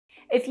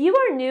If you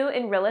are new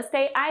in real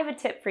estate, I have a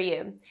tip for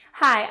you.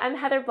 Hi, I'm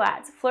Heather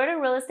Blatz,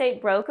 Florida real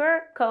estate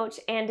broker,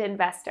 coach, and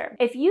investor.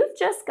 If you've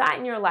just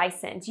gotten your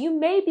license, you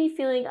may be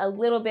feeling a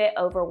little bit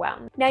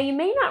overwhelmed. Now, you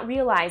may not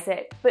realize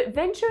it, but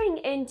venturing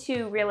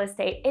into real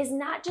estate is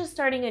not just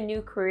starting a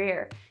new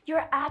career.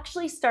 You're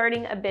actually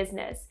starting a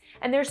business.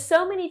 And there's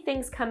so many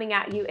things coming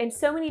at you and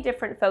so many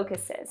different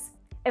focuses.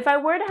 If I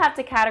were to have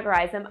to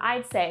categorize them,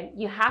 I'd say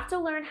you have to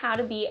learn how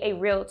to be a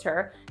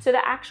realtor, so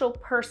the actual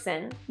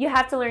person. You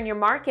have to learn your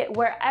market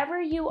wherever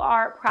you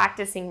are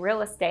practicing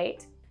real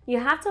estate. You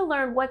have to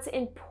learn what's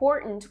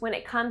important when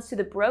it comes to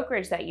the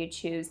brokerage that you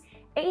choose,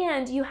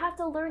 and you have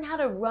to learn how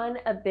to run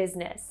a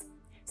business.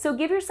 So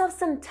give yourself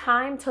some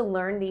time to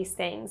learn these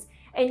things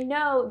and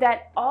know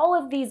that all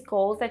of these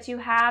goals that you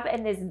have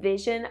and this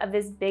vision of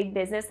this big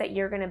business that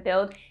you're going to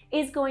build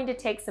is going to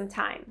take some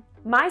time.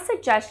 My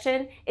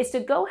suggestion is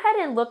to go ahead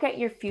and look at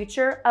your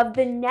future of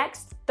the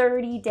next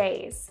 30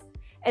 days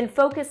and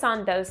focus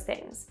on those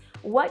things.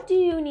 What do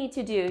you need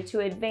to do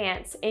to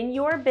advance in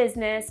your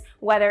business,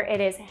 whether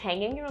it is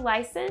hanging your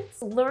license,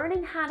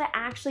 learning how to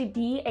actually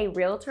be a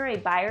realtor, a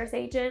buyer's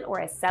agent, or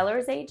a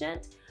seller's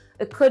agent?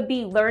 It could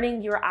be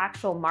learning your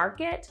actual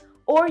market,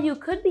 or you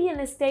could be in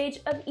the stage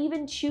of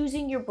even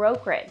choosing your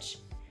brokerage.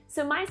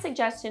 So my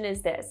suggestion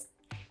is this.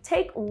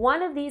 Take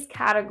one of these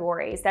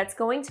categories that's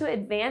going to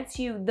advance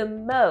you the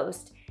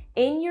most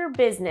in your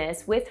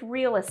business with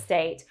real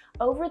estate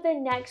over the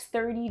next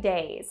 30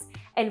 days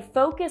and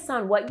focus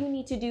on what you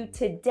need to do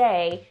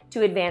today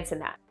to advance in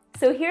that.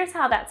 So here's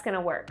how that's going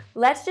to work.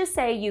 Let's just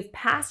say you've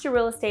passed your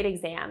real estate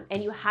exam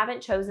and you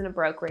haven't chosen a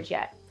brokerage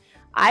yet.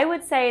 I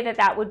would say that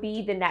that would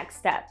be the next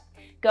step.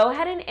 Go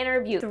ahead and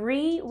interview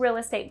 3 real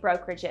estate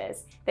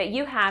brokerages that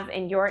you have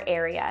in your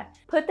area.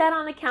 Put that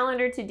on the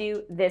calendar to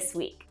do this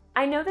week.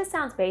 I know this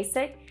sounds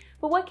basic,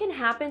 but what can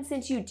happen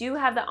since you do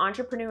have the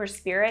entrepreneur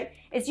spirit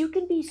is you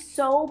can be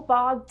so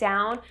bogged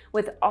down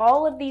with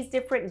all of these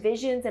different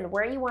visions and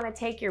where you want to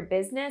take your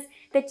business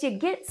that you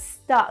get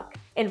stuck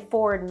in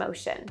forward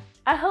motion.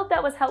 I hope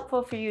that was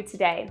helpful for you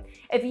today.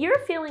 If you're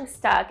feeling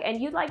stuck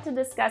and you'd like to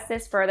discuss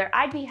this further,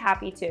 I'd be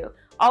happy to.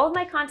 All of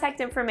my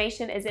contact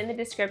information is in the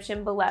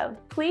description below.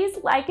 Please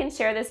like and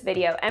share this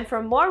video, and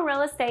for more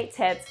real estate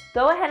tips,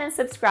 go ahead and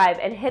subscribe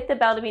and hit the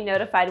bell to be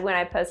notified when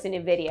I post a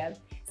new video.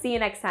 See you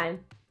next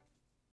time.